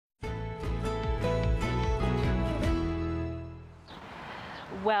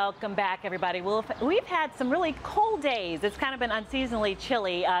Welcome back, everybody. Well, we've had some really cold days. It's kind of been unseasonably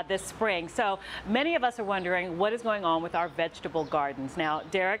chilly this spring. So many of us are wondering what is going on with our vegetable gardens. Now,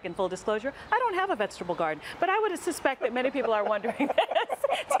 Derek, in full disclosure, I don't have a vegetable garden, but I would suspect that many people are wondering this.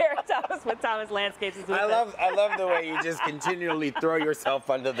 Derek Thomas with Thomas Landscapes is with us. I love the way you just continually throw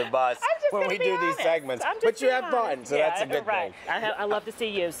yourself under the bus when we do these segments. But you have fun, so that's a good thing. I love to see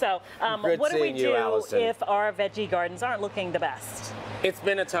you. So what do we do if our veggie gardens aren't looking the best? It's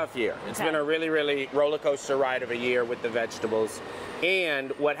been a tough year. It's been a really, really roller coaster ride of a year with the vegetables. And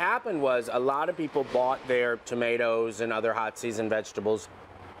what happened was a lot of people bought their tomatoes and other hot season vegetables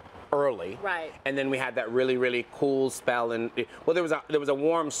early. Right. And then we had that really, really cool spell, and well, there was a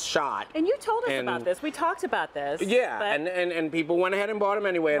warm shot. And you told us about this. We talked about this. Yeah, and people went ahead and bought them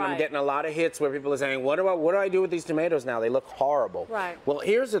anyway, and I'm getting a lot of hits where people are saying, what do I do with these tomatoes now? They look horrible. Right. Well,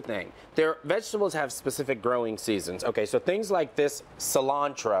 here's the thing. Their vegetables have specific growing seasons. Okay, so things like this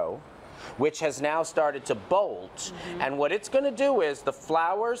cilantro, which has now started to bolt, and what it's going to do is the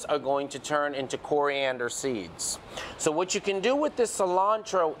flowers are going to turn into coriander seeds. So what you can do with this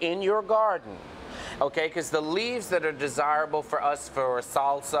cilantro in your garden, okay, because the leaves that are desirable for us for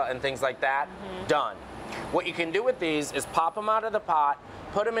salsa and things like that, done. What you can do with these is pop them out of the pot,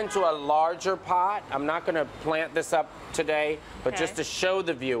 put them into a larger pot. I'm not going to plant this up today, but just to show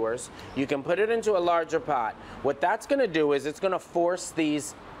the viewers, you can put it into a larger pot. What that's going to do is it's going to force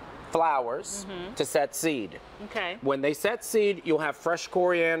these flowers to set seed. Okay. When they set seed, you'll have fresh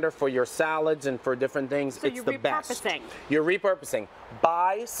coriander for your salads and for different things. So it's the best. You're repurposing.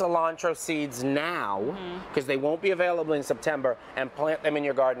 Buy cilantro seeds now, because they won't be available in September, and plant them in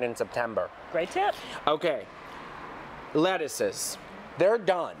your garden in September. Great tip. Okay. Lettuces. They're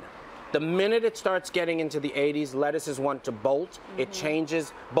done. The minute it starts getting into the 80s, lettuces want to bolt. It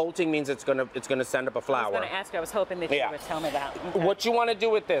changes. Bolting means it's gonna send up a flower. I was going to ask you. I was hoping that you would tell me that. Okay. What you want to do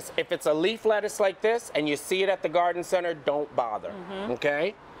with this, if it's a leaf lettuce like this and you see it at the garden center, don't bother.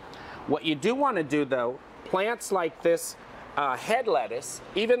 Okay. What you do want to do though, plants like this head lettuce,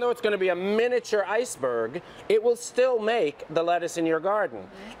 even though it's going to be a miniature iceberg, it will still make the lettuce in your garden.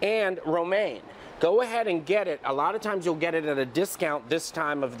 And romaine. Go ahead and get it. A lot of times you'll get it at a discount this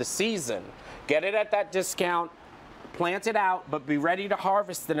time of the season. Get it at that discount, plant it out, but be ready to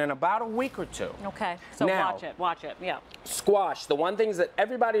harvest it in about a week or two. Okay, so now, watch it, yeah. Squash, the one thing that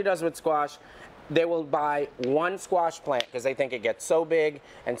everybody does with squash, they will buy one squash plant because they think it gets so big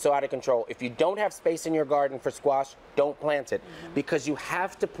and so out of control. If you don't have space in your garden for squash, don't plant it, because you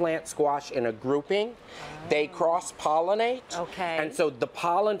have to plant squash in a grouping. They cross-pollinate, and so the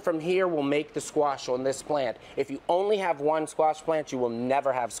pollen from here will make the squash on this plant. If you only have one squash plant, you will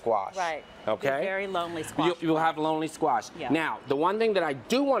never have squash. Right. Okay? Very lonely squash. You'll have lonely squash. Yeah. Now, the one thing that I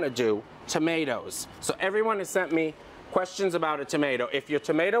do want to do, tomatoes. So everyone has sent me questions about a tomato. If your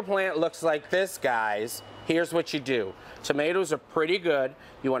tomato plant looks like this, guys, here's what you do. Tomatoes are pretty good.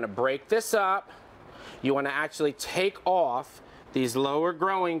 You want to break this up. You want to actually take off these lower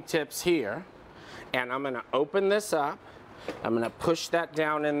growing tips here. And I'm going to open this up. I'm going to push that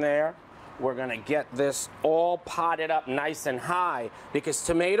down in there. We're going to get this all potted up nice and high, because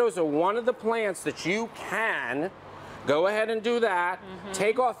tomatoes are one of the plants that you can go ahead and do that.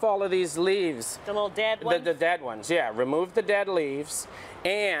 Take off all of these leaves. The little dead ones? The dead ones, yeah. Remove the dead leaves.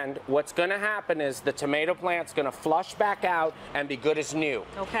 And what's going to happen is the tomato plant's going to flush back out and be good as new.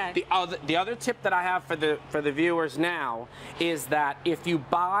 Okay. The other tip that I have for the viewers now is that if you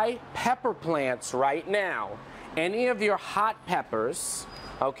buy pepper plants right now, any of your hot peppers,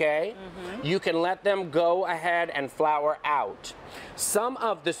 okay, you can let them go ahead and flower out. Some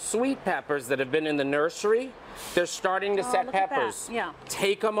of the sweet peppers that have been in the nursery, they're starting to set peppers. Yeah.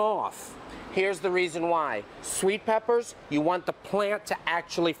 Take them off. Here's the reason why. Sweet peppers, you want the plant to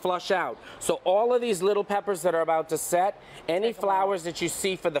actually flush out. So all of these little peppers that are about to set, any flowers that you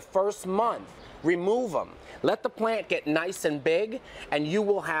see for the first month, remove them. Let the plant get nice and big, and you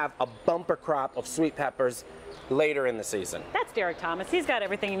will have a bumper crop of sweet peppers later in the season. That's Derek Thomas. He's got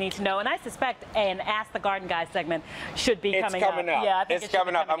everything you need to know, and I suspect an Ask the Garden Guy segment should be coming up. It's coming up. Yeah, I think it's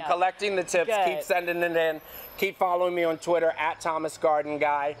coming up. I'm collecting the tips. Good. Keep sending it in. Keep following me on Twitter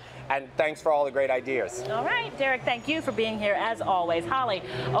 @ThomasGardenGuy, and thanks for all the great ideas. All right, Derek, thank you for being here as always. Holly,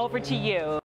 over to you.